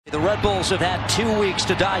The Red Bulls have had 2 weeks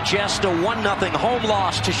to digest a 1-0 home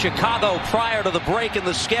loss to Chicago prior to the break in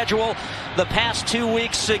the schedule. The past 2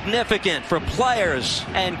 weeks significant for players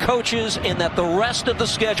and coaches in that the rest of the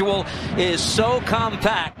schedule is so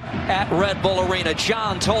compact at Red Bull Arena.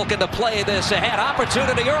 John Tolkin to play this ahead.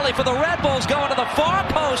 Opportunity early for the Red Bulls, going to the far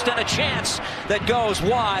post, and a chance that goes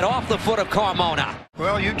wide off the foot of Carmona.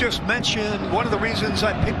 Well, you just mentioned one of the reasons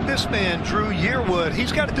I picked this man, Drew Yearwood.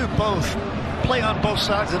 He's got to do both. Play on both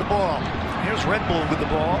sides of the ball. Here's Red Bull with the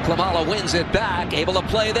ball. Klimala wins it back, able to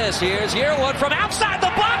play this. Here's Yearwood from outside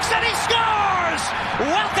the box, and he scores!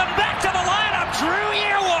 Welcome back to the lineup, Drew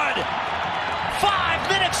Yearwood.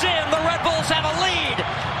 5 minutes in, the Red Bulls have a lead.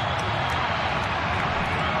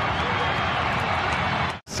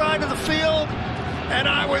 Side of the field, and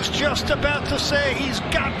I was just about to say he's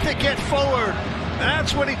got to get forward.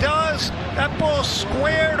 That's what he does. That ball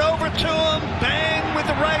squared over to him, bang with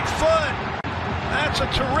the right foot. That's a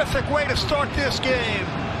terrific way to start this game.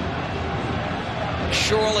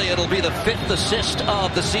 Surely it'll be the 5th assist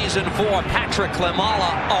of the season for Patrick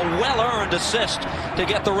Klimala. A well-earned assist to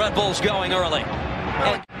get the Red Bulls going early.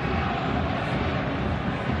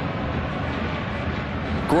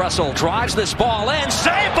 Gressel drives this ball in,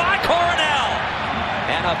 saved by Coronel.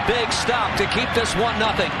 And a big stop to keep this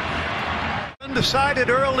 1-0. Undecided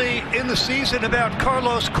early in the season about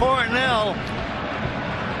Carlos Coronel.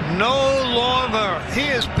 No longer. He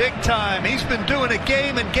is big time. He's been doing it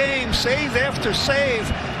game and game, save after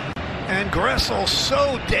save. And Gressel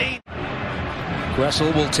so dangerous.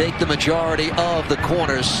 Gressel will take the majority of the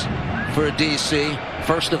corners for DC.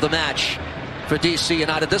 First of the match for DC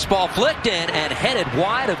United. This ball flicked in and headed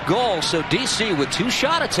wide of goal. So DC with 2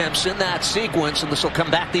 shot attempts in that sequence, and this will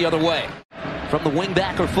come back the other way. From the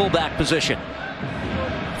wingback or fullback position.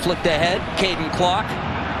 Flicked ahead, Caden Clark.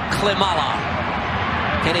 Klimala.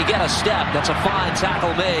 Can he get a step? That's a fine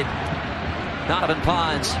tackle made. Donovan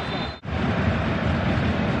Pines.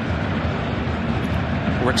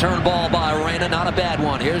 Return ball by Reyna, not a bad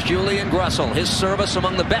one. Here's Julian Gressel. His service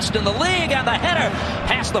among the best in the league, and the header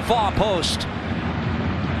past the far post.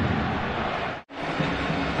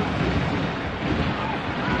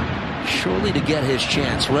 Surely to get his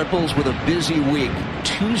chance. Red Bulls with a busy week.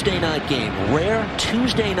 Tuesday night game. Rare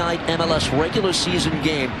Tuesday night MLS regular season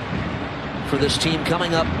game for this team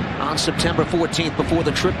coming up on September 14th before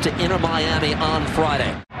the trip to Inter Miami on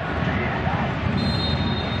Friday.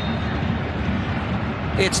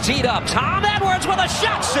 It's teed up. Tom Edwards with a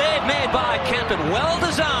shot save made by Kempin. Well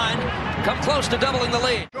designed. Come close to doubling the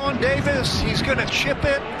lead. Sean Davis, he's going to chip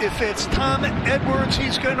it. If it's Tom Edwards,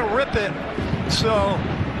 he's going to rip it. So,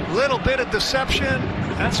 little bit of deception.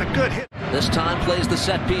 That's a good hit. This time plays the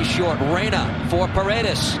set piece short. Reyna for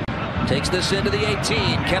Paredes. Takes this into the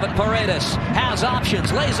 18. Kevin Paredes has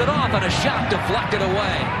options, lays it off, and a shot deflected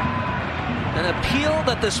away. An appeal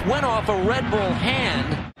that this went off a Red Bull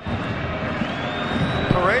hand.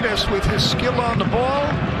 Paredes with his skill on the ball.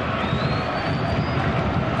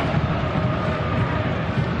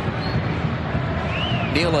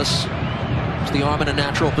 Nealis, is the arm in a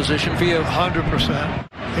natural position for you? 100%.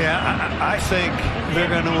 Yeah, I think they're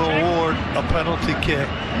going to award a penalty kick.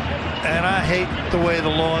 And I hate the way the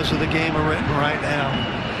laws of the game are written right now.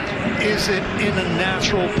 Is it in a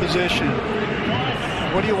natural position?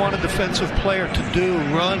 What do you want a defensive player to do?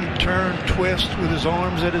 Run, turn, twist with his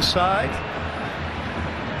arms at his side?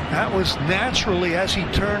 That was naturally, as he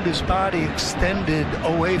turned his body, extended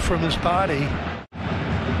away from his body.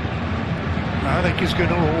 I think he's going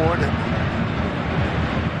to award it.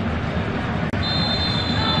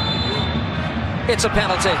 It's a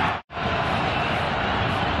penalty.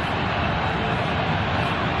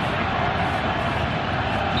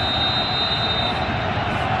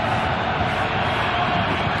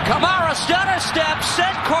 Kamara stutter step,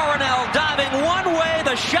 sent Coronel diving one way,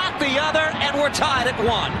 the shot the other, and we're tied at 1.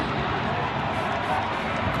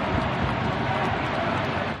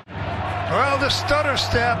 Well, the stutter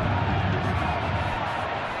step.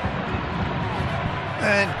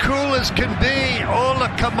 And cool as can be, Ola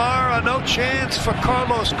Kamara, no chance for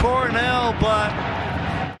Carlos Coronel, but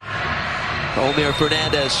Omir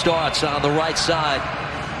Fernandez starts on the right side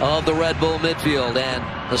of the Red Bull midfield, and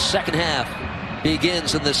the second half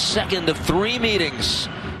begins in the second of 3 meetings.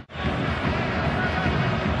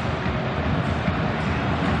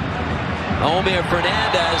 Omir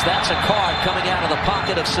Fernandez, that's a card coming out of the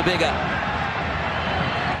pocket of Sabiga.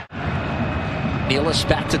 Nealis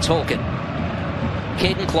back to Tolkin.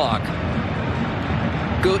 Caden Clark.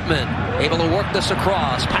 Gutman able to work this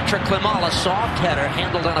across. Patrick Klimala, soft header,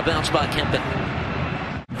 handled on a bounce by Kempin.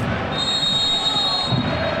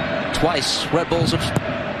 Twice Red Bulls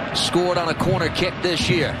have scored on a corner kick this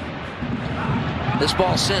year. This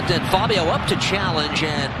ball sent in. Fabio up to challenge,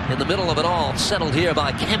 and in the middle of it all, settled here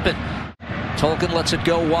by Kempen. Tolkien lets it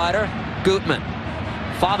go wider. Gutman.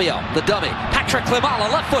 Fabio, the dummy. Patrick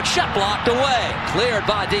Klimala, left foot shot blocked away. Cleared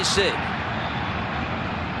by DC.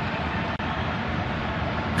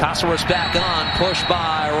 Caceres back on, pushed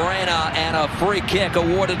by Reyna, and a free kick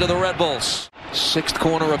awarded to the Red Bulls. Sixth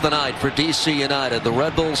corner of the night for DC United. The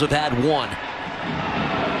Red Bulls have had one.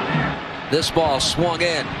 This ball swung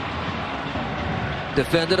in.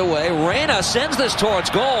 Defended away. Reyna sends this towards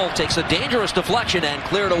goal. Takes a dangerous deflection and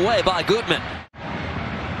cleared away by Gutman.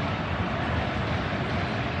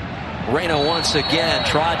 Reyna once again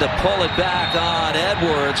tried to pull it back on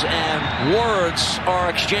Edwards, and words are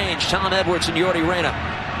exchanged. Tom Edwards and Yordy Reyna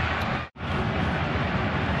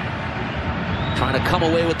trying to come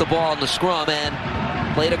away with the ball in the scrum,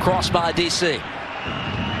 and played across by DC.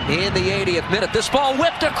 In the 80th minute, this ball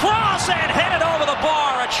whipped across and headed over the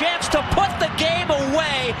bar. A chance to put the game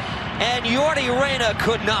away, and Yordy Reyna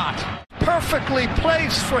could not. Perfectly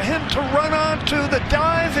placed for him to run onto the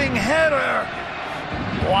diving header.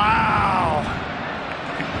 Wow.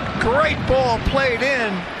 Great ball played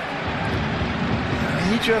in.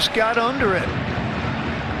 He just got under it.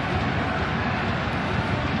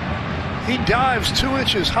 He dives 2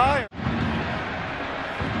 inches higher.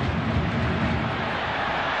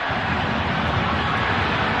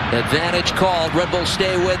 Advantage called. Red Bulls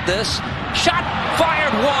stay with this. Shot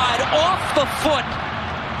fired wide off the foot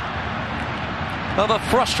of a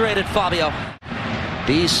frustrated Fabio.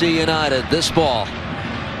 DC United, this ball.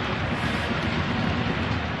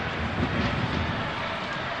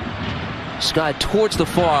 Sky towards the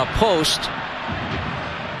far post.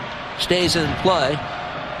 Stays in play.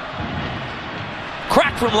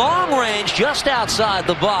 Crack from long range, just outside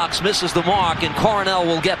the box. Misses the mark, and Coronel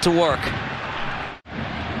will get to work.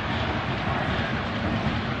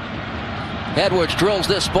 Edwards drills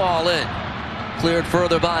this ball in. Cleared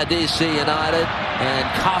further by DC United. And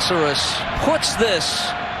Caceres puts this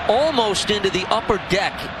almost into the upper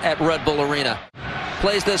deck at Red Bull Arena.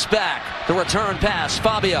 Plays this back. The return pass.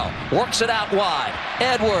 Fabio works it out wide.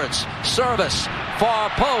 Edwards, service, far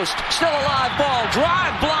post, still a live ball.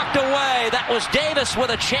 Drive blocked away. That was Davis with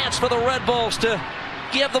a chance for the Red Bulls to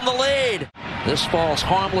give them the lead. This falls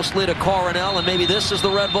harmlessly to Coronel, and maybe this is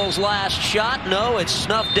the Red Bulls' last shot. No, it's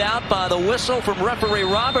snuffed out by the whistle from referee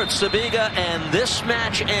Robert Sabiga, and this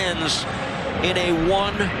match ends in a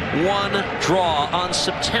 1-1 draw on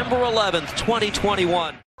September 11th,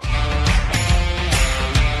 2021.